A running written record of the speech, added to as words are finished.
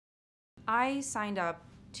I signed up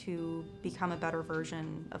to become a better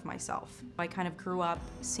version of myself. I kind of grew up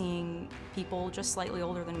seeing people just slightly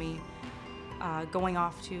older than me going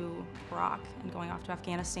off to Iraq and going off to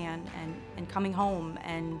Afghanistan and coming home,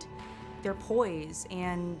 and their poise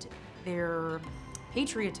and their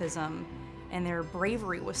patriotism and their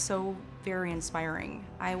bravery was so very inspiring.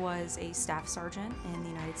 I was a staff sergeant in the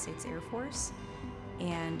United States Air Force,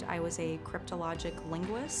 and I was a cryptologic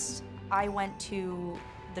linguist. I went to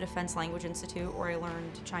the Defense Language Institute where I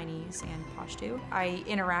learned Chinese and Pashto. I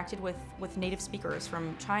interacted with native speakers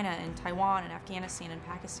from China and Taiwan and Afghanistan and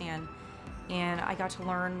Pakistan, and I got to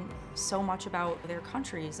learn so much about their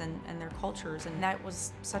countries and their cultures, and that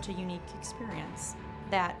was such a unique experience.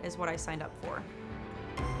 That is what I signed up for.